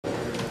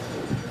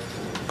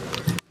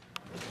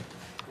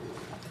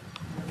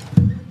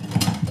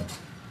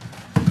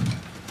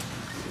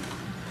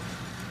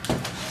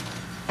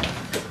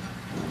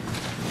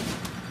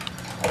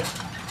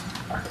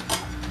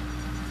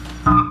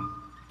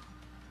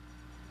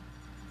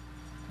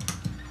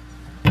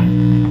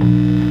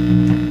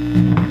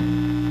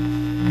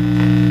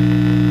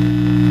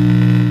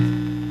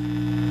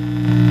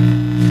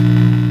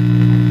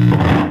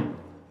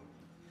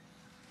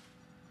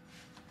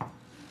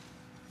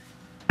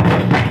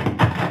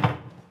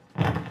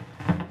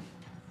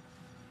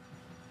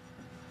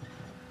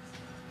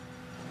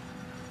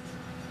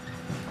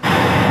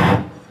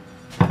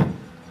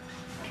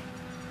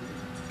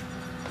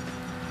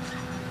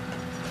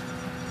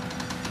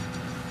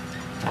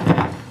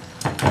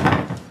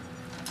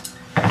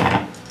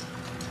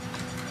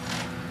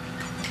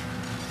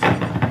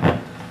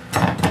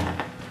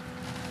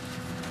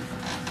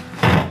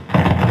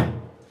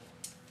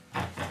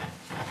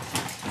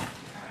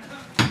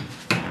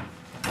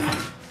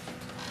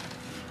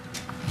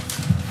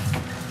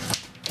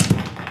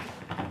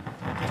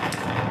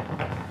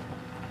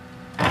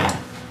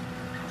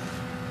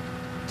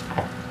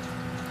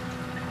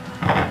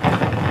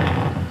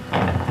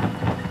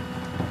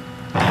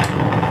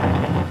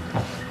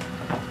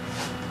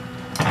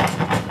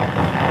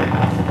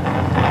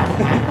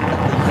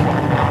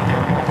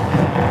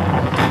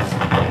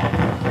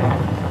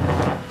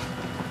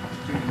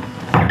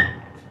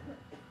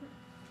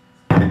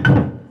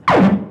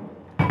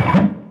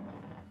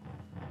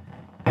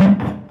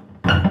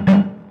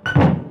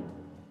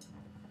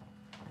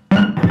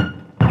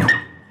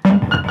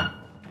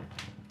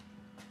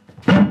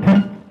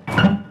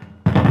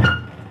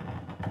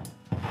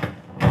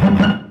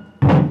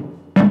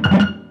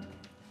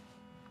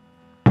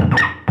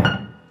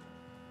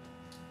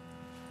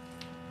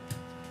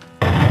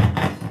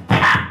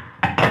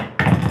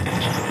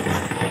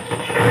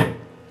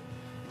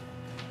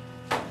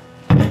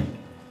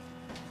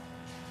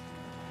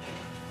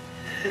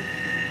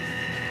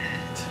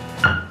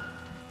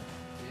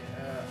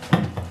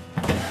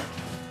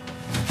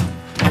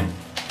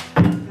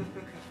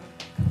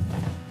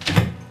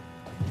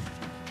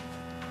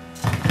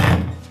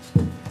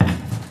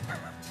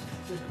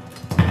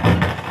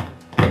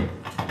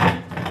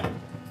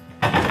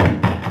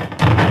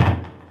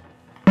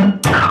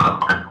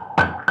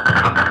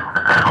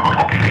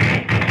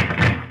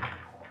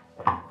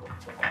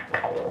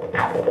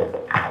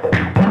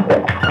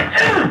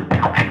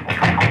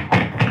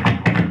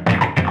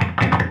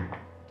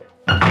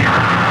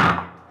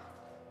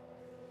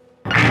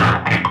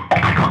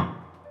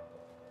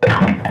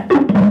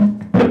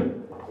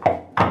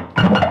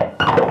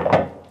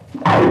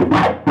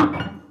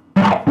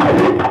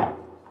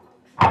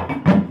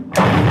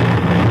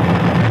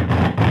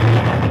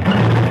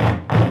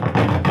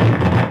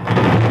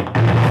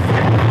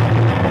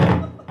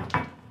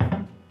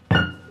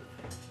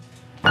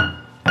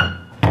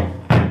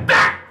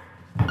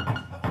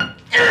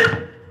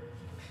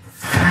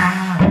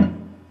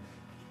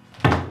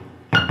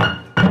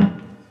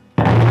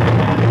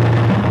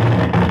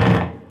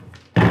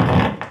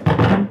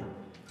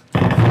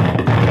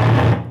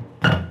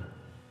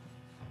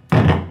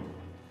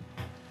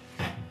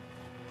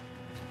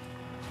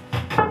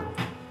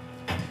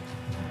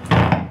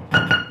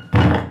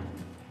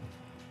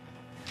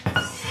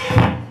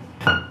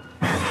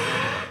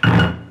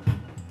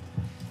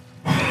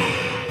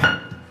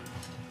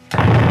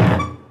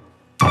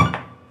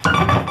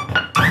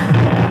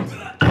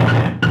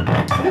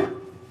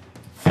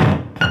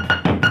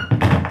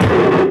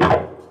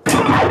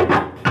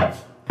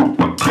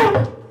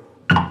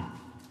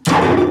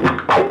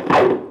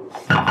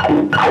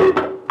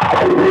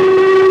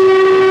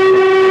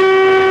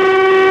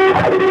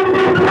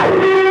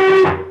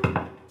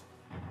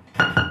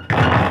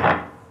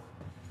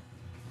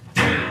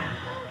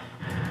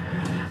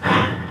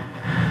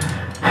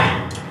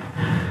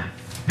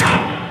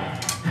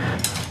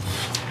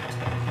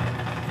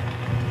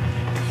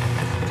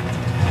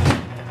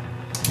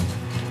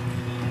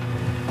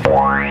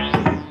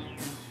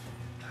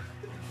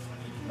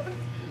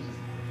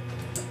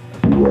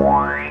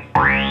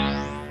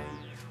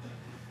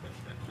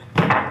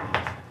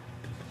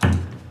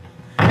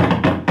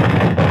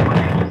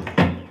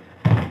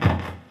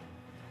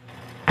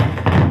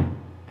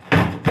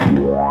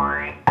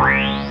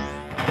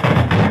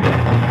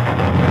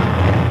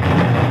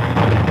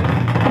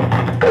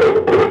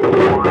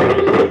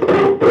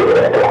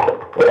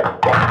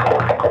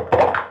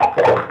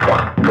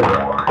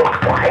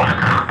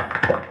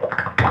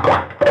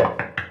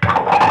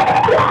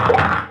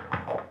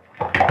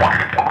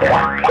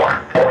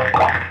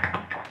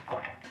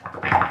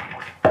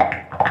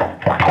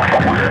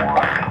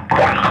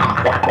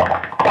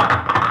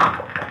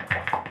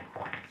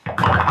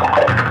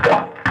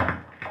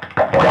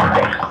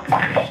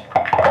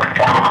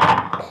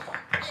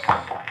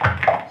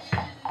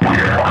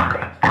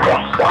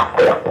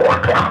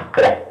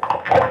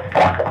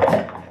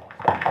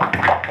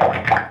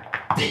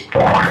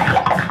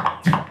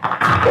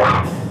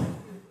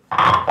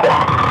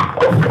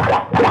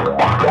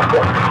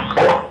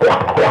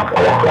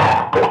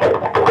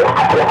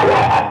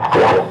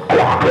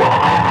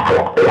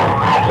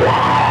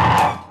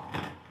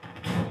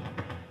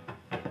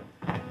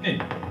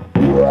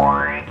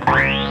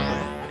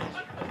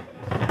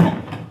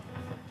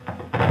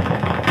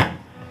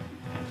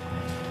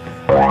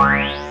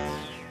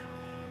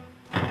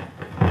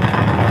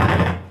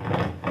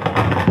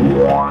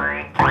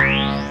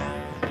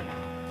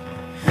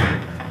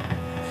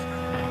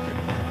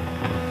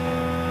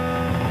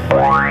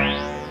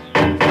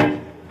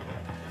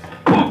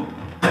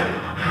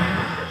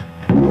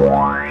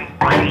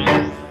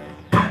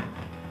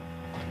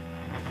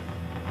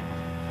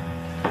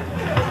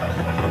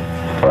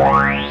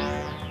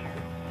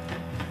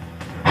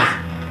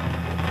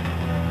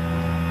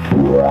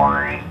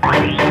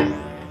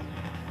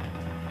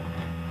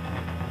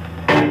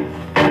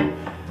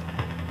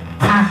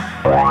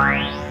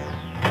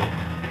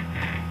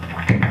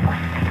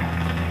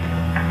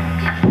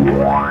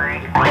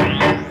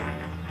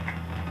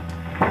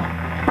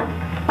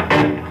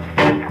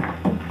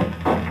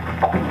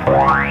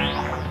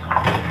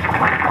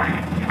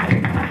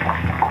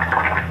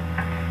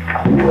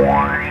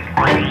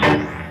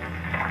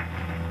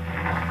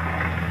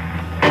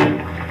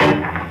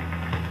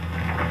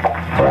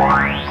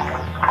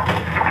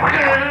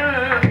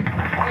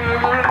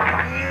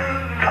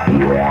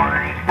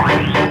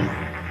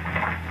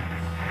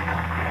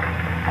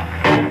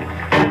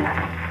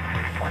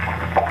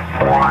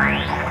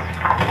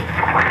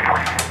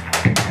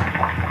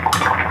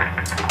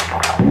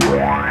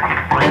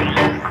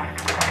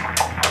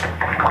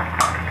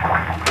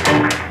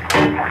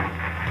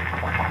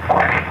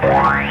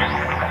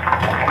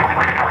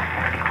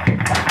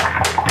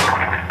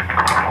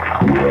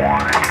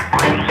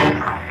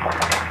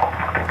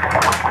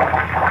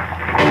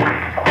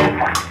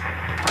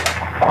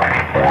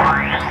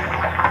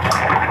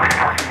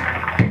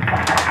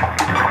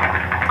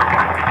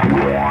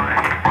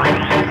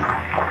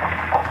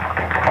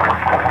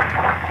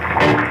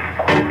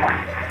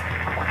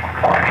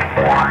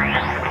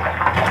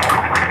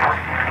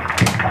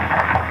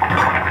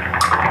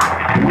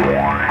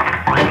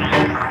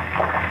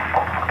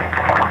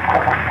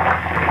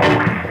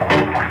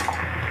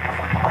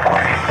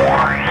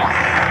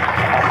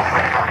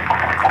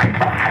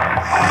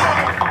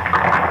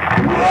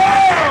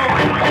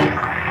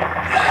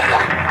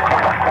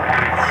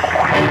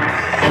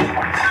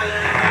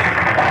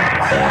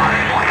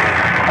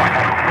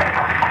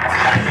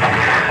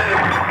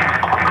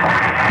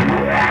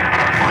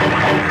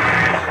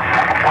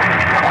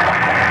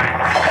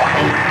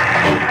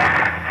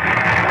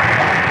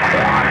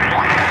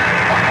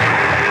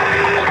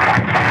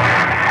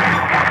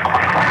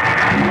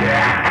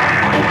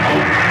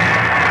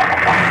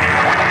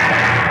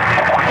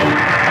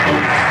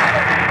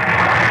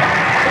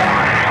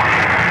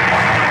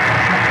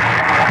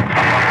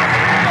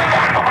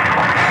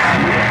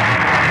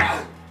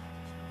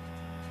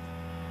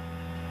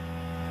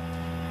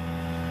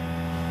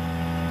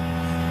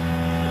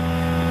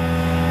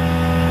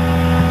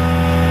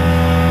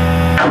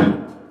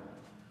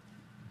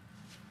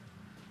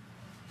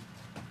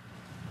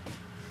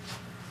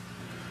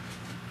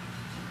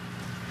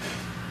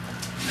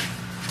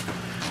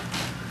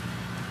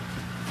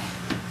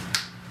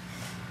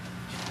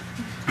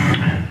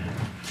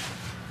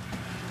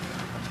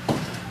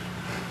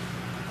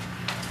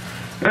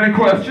Any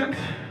questions?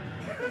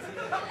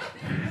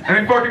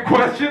 Any fucking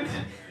questions?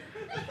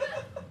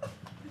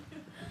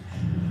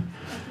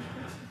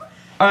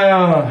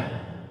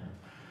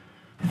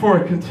 Before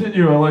I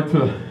continue, I like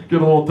to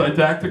get a little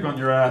didactic on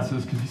your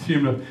asses because you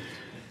seem to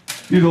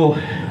need a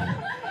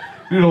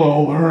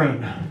little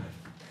learning.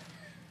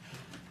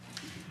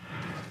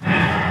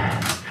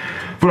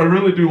 But I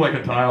really do like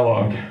a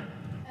dialogue.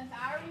 If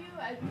I were you,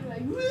 I'd be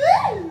like,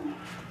 woo!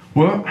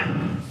 What?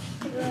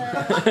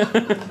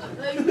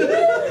 Like,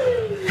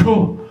 woo!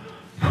 Cool.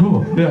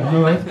 Cool. Yeah,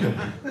 no, that's good.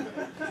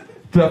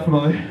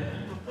 Definitely.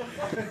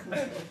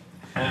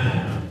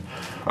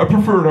 I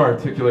prefer to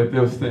articulate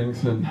those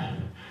things in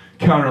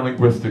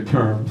counter-linguistic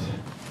terms.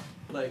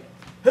 Like,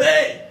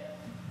 hey!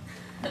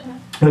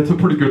 That's a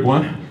pretty good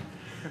one.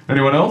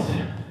 Anyone else?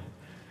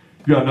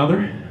 You got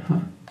another? Huh?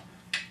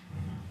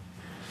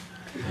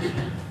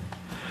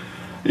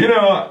 You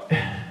know,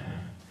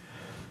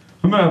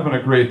 I'm having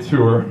a great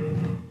tour.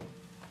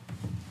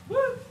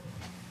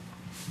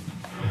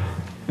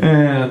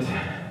 And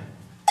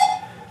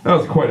that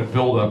was quite a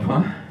build-up,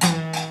 huh?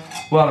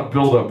 A lot of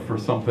build-up for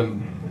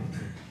something.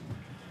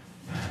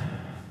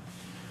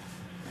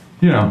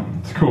 You know,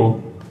 it's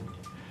cool.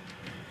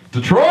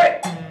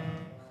 Detroit!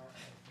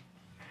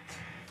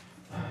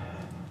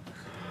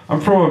 I'm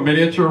from a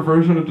miniature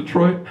version of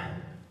Detroit.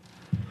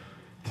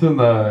 It's in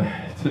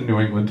New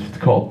England. It's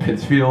called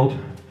Pittsfield.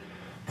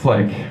 It's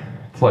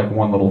like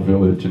one little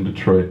village in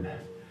Detroit.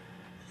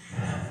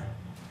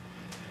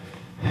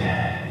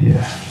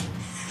 Yeah.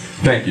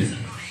 Thank you.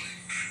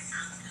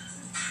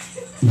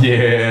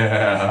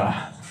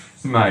 Yeah.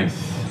 Nice.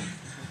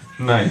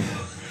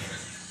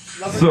 Nice.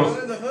 Leprechaun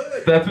in the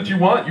hood. That's what you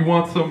want? You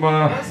want some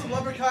I want some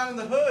leprechaun in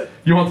the hood.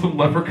 You want some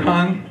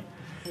leprechaun?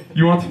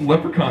 You want some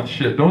leprechaun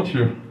shit, don't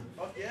you?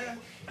 Fuck yeah.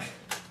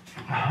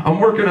 I'm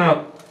working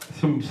out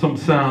some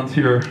sounds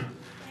here.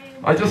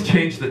 I just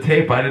changed the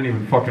tape. I didn't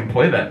even fucking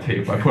play that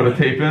tape. I put a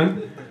tape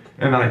in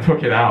and then I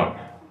took it out.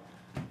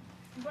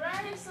 What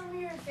are some of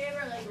your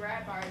favorite like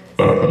rap artists?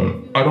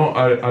 I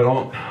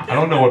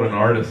don't know what an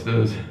artist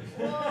is.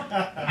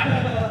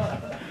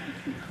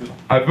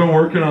 I've been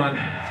working on,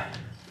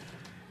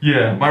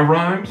 yeah, my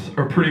rhymes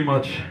are pretty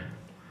much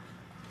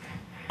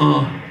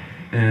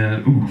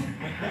and ooh.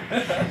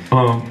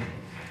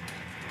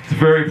 It's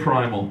very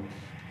primal.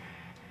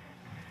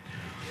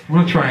 I'm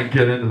gonna try and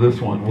get into this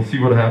one. We'll see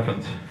what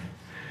happens.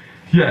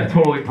 Yeah,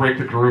 totally break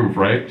the groove,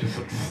 right? Just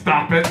like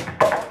stop it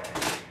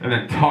and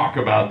then talk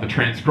about the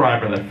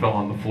transcriber that fell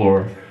on the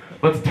floor.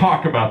 Let's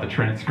talk about the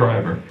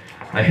transcriber.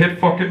 I hit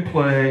fucking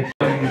play.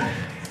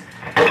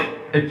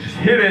 It just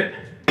hit it.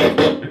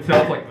 It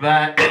sounds like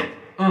that.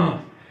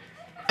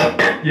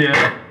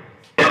 Yeah.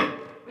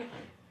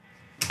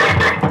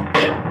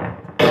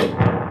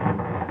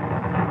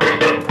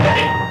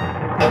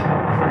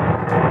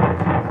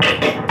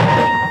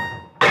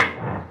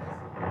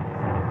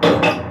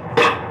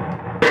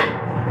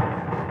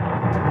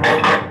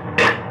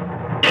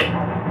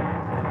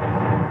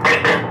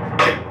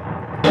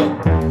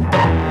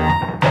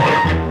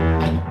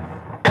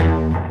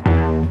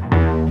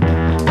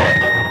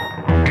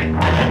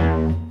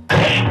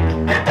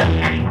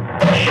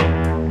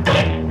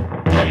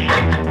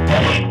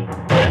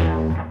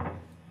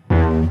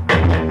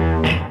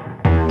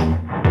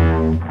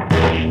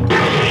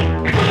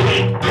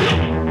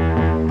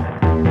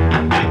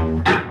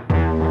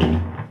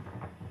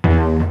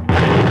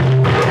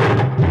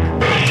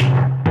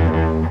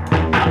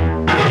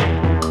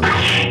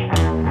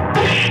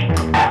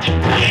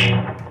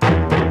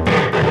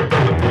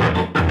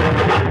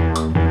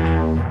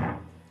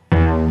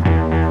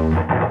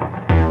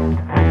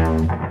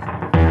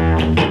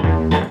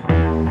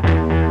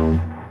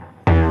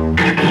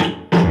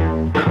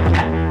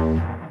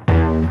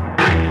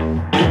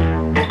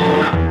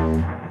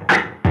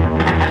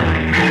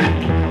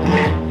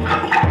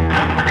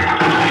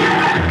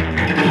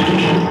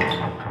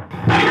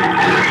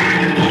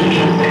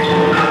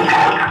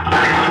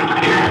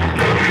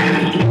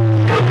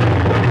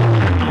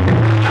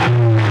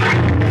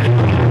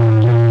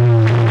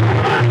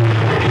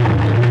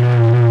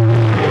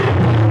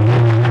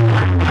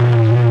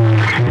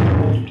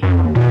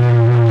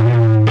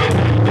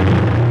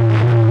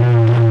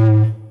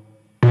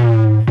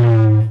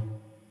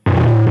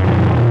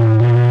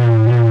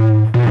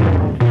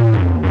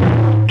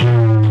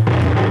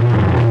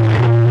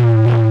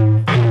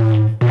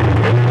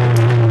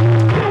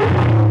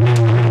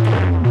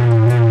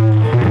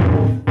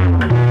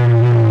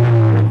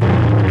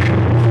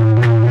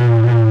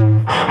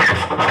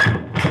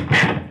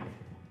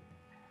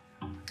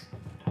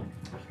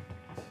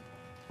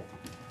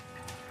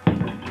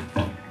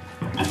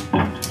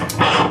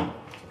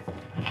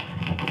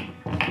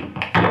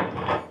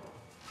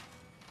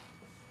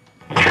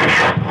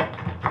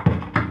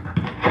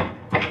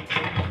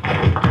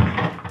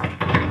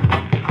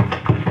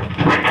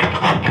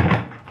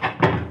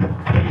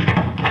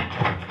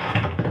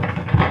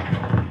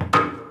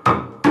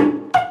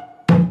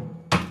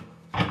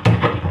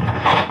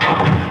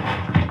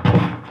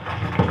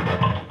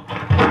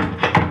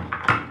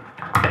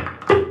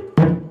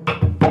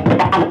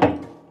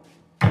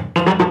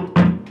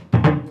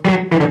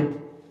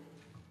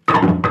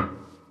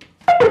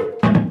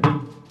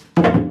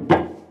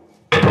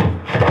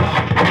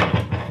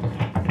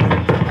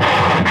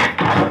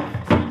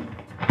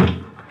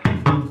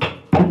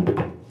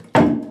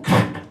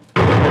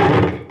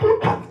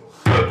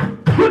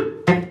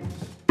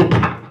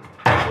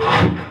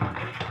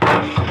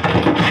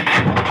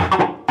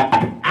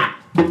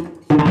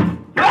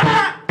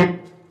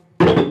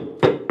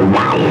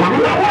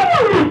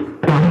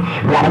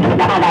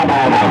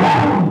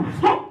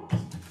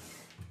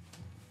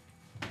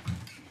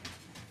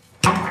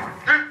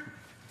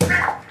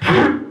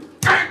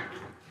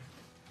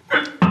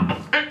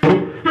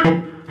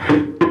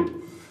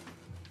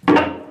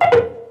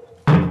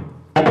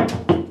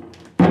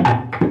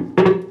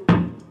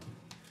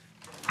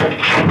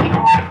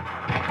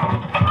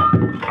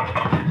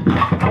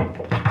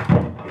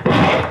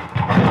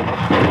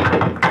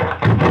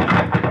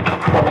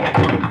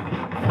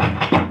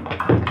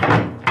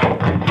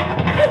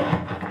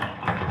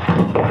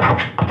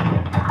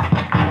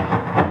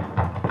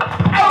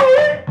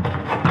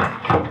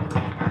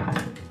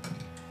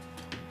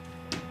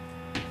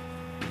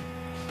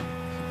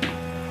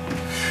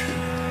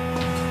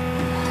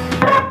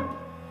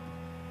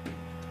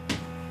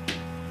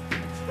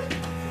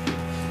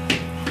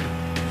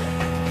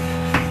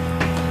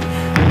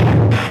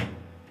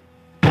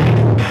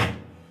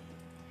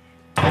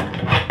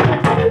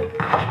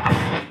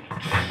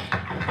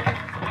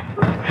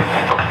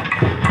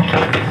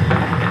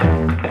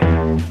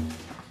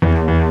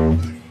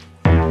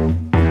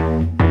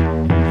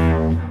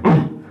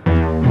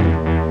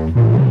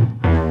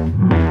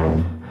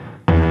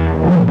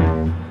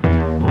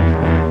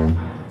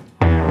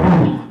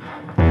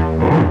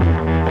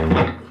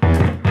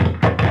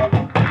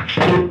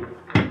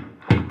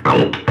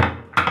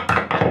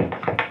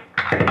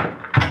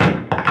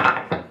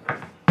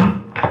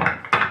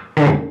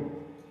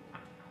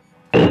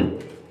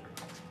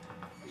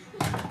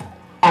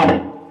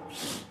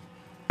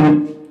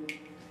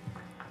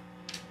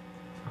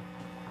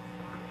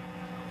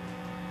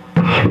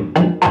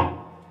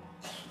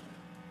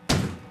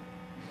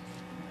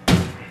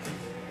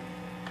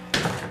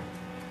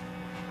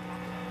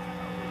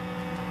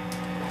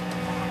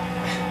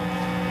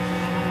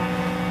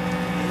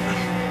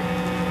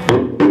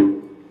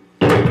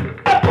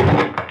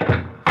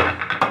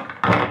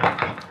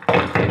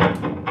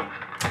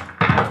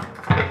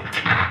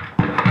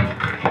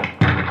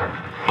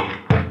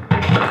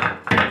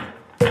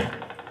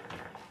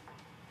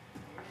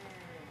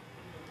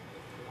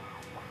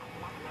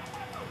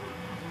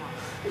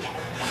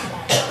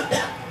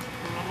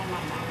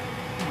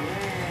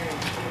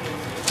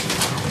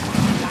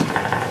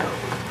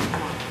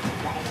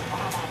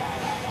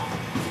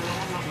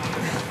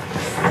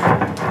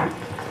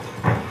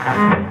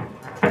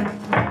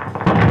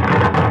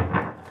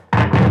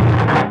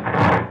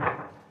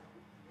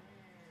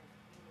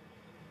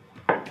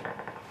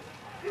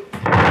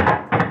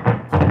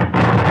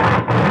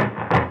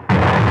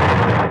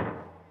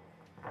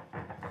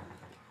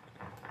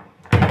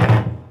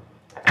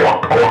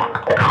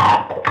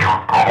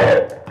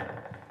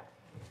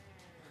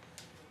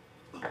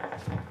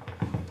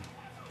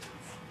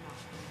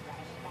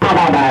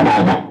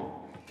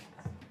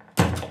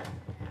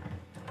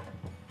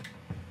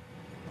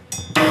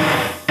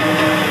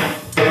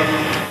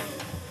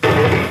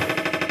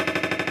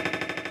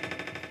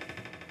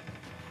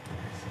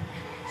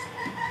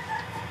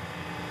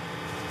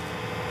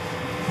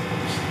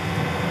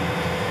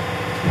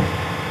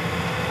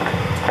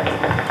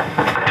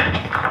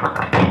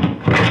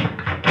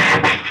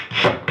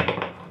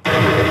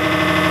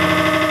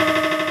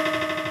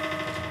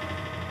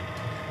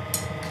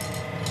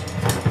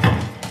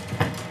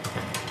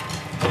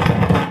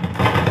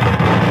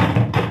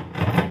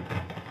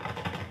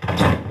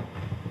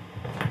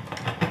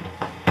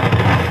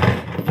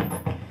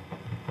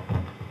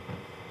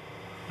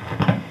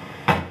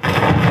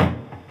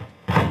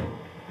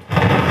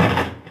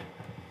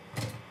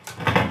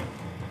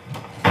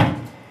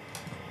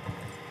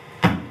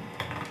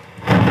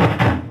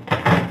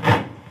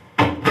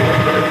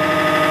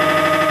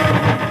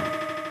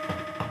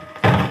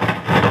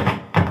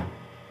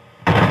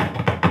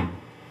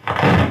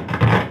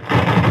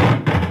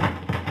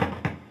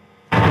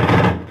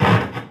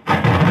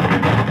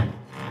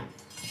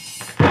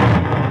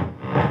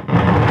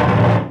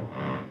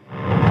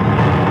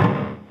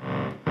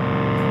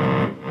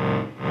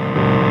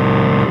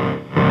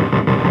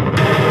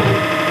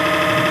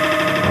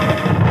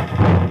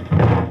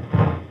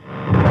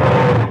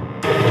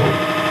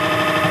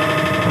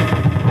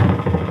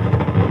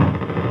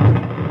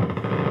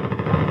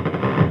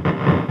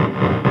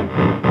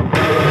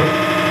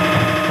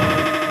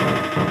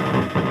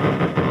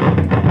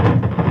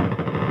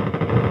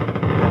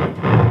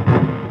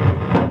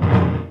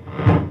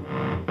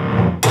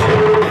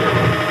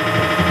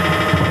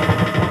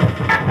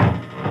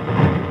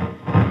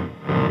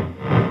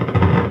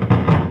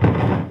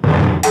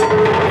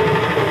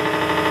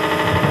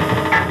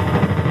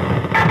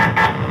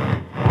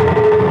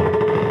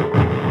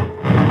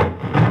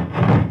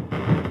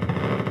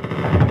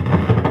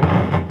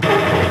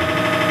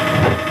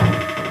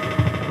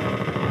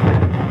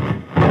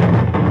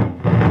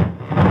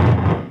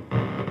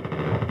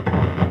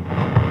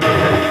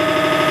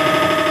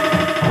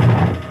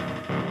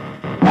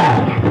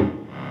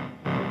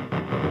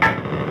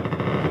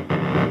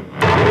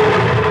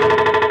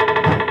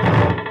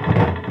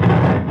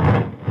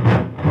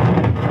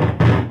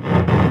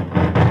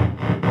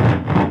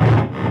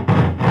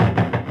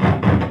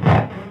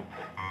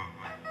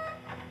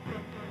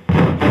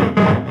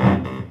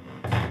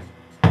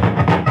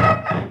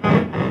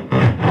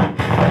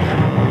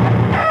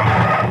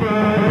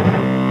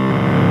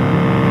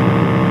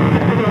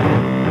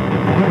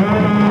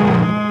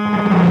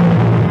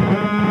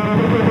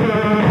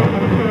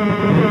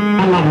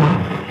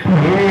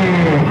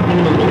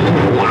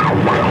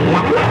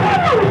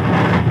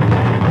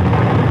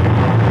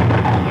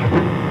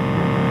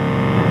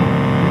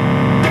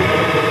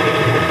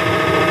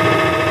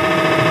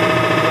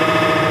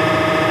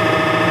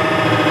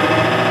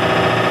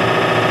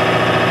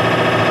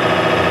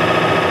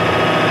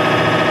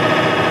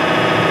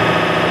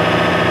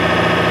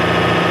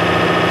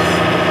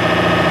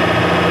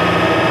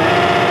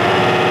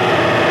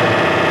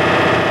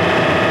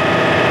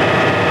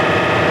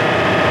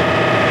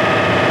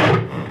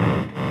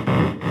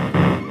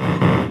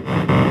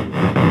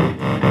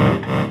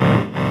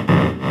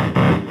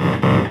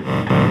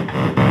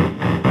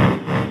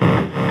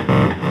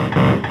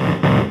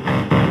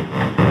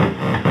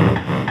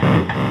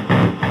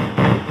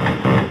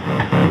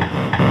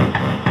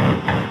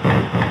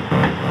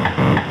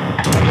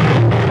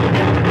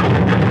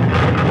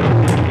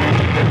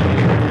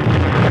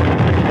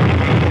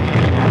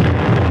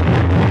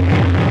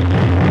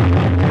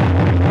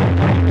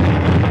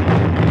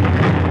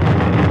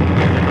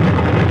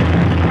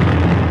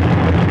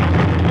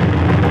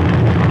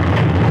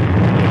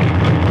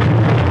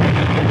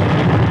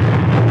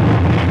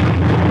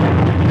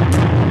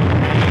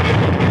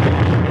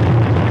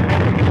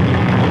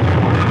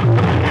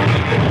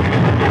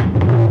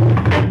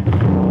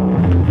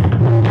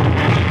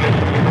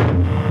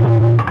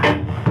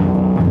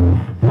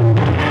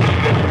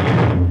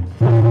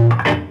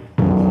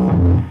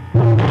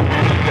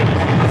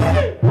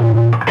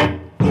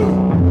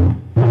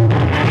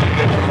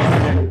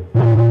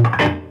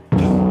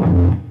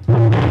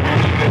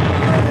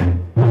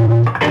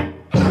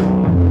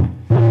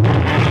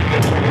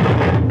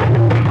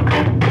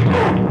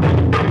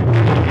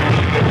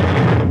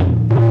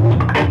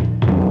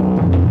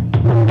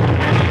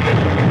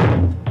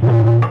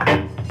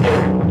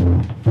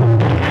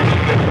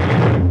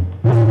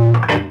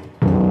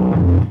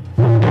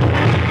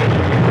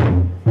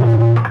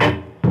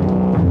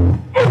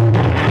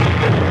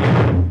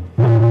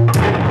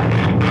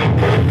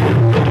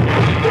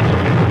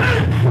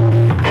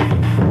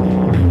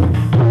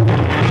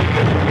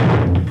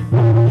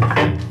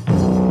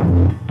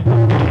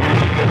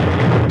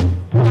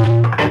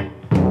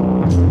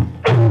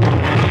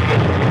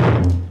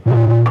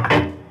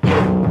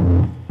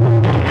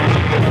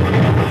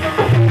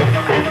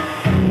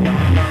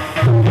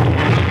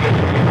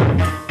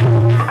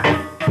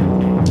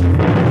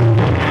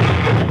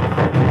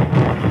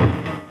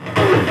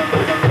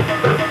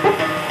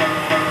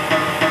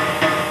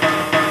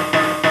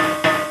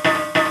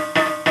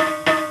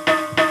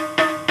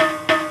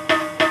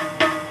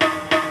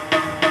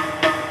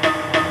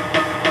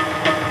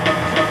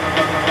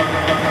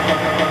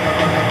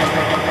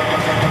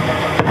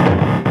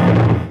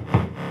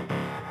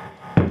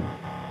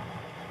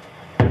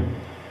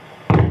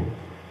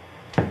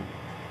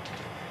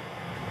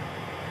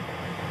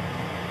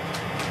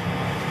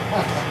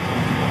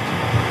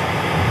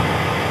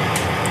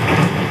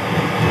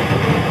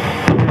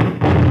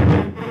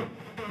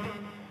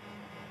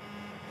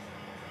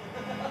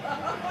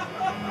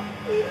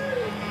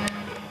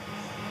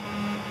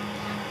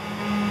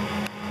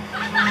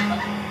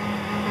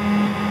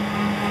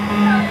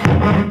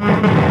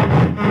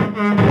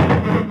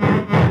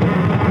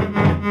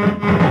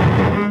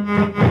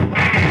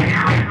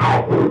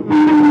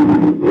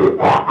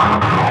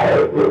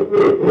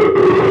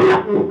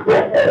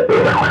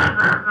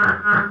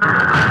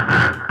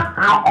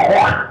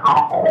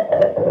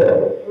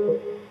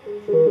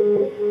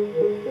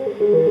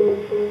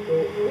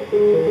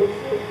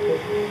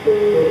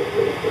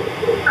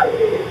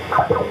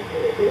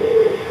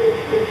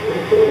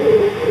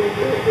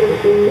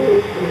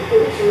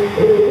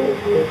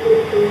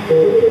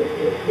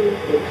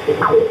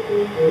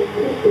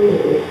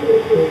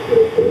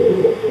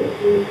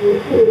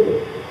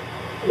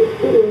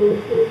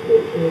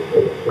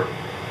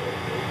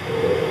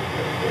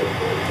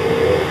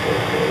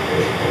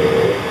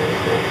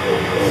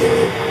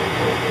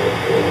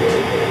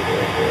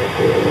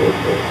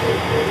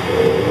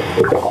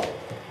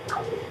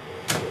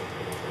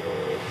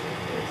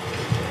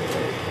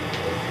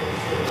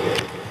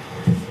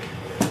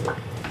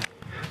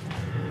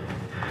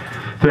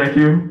 Thank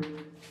you.